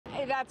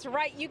That's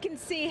right. You can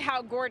see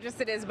how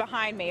gorgeous it is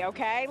behind me,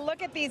 okay?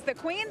 Look at these. The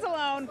queens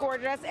alone,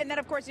 gorgeous. And then,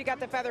 of course, you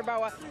got the feather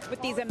boa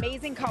with these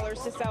amazing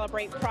colors to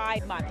celebrate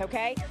Pride Month,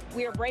 okay?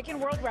 We are breaking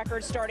world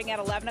records starting at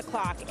 11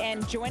 o'clock.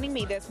 And joining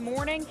me this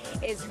morning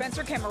is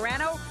Spencer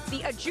Camerano,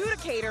 the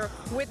adjudicator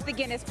with the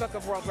Guinness Book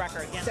of World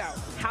Records. Yes.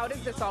 So, how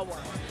does this all work?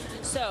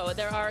 So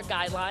there are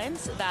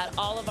guidelines that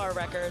all of our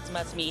records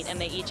must meet, and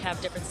they each have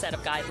a different set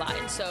of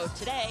guidelines. So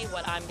today,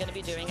 what I'm going to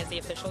be doing as the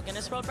official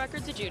Guinness World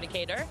Records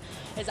adjudicator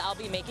is I'll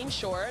be making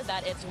sure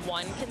that it's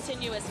one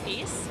continuous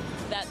piece,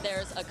 that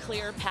there's a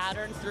clear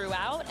pattern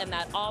throughout, and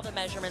that all the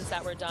measurements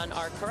that were done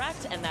are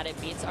correct, and that it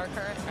beats our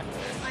current record.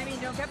 I mean,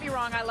 don't get me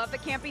wrong, I love the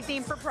campy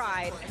theme for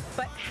Pride,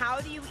 but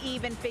how do you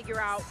even figure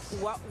out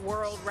what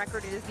world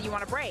record it is that you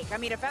want to break? I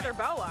mean, a feather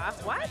boa,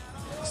 what?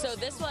 So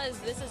this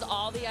is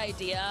all the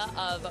idea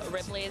of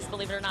Ripley's,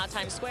 believe it or not,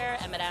 Times Square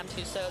and Madame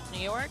Tussauds, New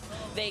York.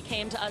 They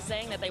came to us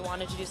saying that they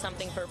wanted to do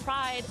something for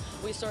Pride.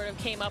 We sort of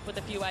came up with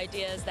a few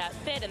ideas that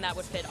fit and that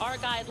would fit our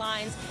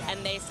guidelines,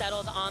 and they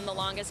settled on the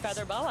longest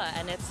feather boa,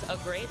 and it's a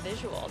great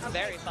visual. It's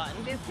very fun.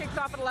 This kicks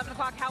off at 11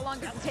 o'clock. How long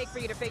does it take for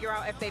you to figure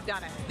out if they've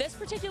done it? This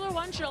particular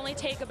one should only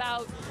take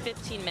about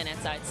 15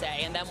 minutes, I'd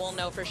say, and then we'll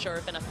know for sure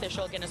if an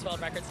official Guinness World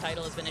Records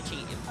title has been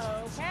achieved.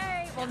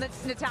 Okay. Well,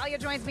 Natalia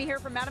joins me here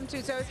from Madame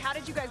Tussauds. How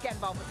did you guys get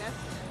involved with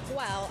this?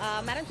 Well,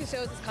 Madame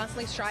Tussauds is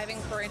constantly striving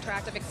for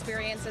interactive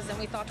experiences, and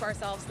we thought to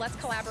ourselves, let's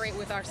collaborate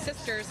with our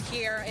sisters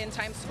here in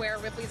Times Square,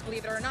 Ripley's,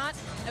 believe it or not,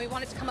 and we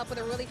wanted to come up with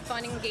a really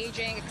fun,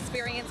 engaging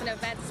experience and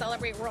event to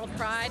celebrate World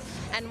Pride,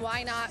 and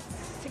why not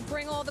to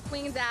bring all the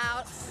queens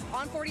out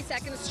on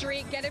 42nd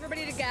Street, get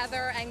everybody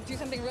together, and do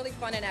something really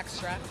fun and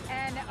extra.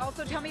 And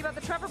also tell me about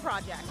the Trevor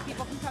Project.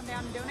 People can come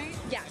down and donate?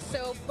 Yeah,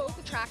 so both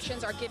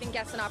attractions are giving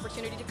guests an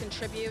opportunity to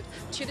contribute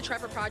to the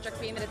Trevor Project,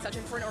 being that it's such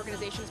important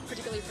organizations,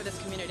 particularly for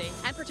this community,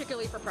 and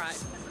particularly for Pride.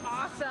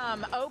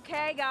 Awesome.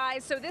 Okay,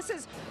 guys, so this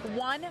is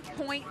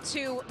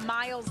 1.2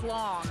 miles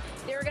long.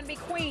 There are going to be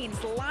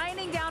queens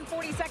lining down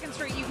 42nd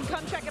Street. You can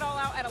come check it all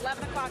out at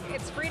 11 o'clock.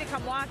 It's free to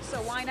come watch, so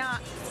why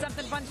not?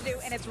 Something fun to do,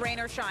 and it's rain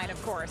or shine,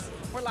 of course.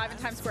 We're live in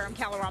Times Square. I'm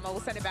Calorama.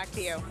 We'll send it back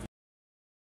to you.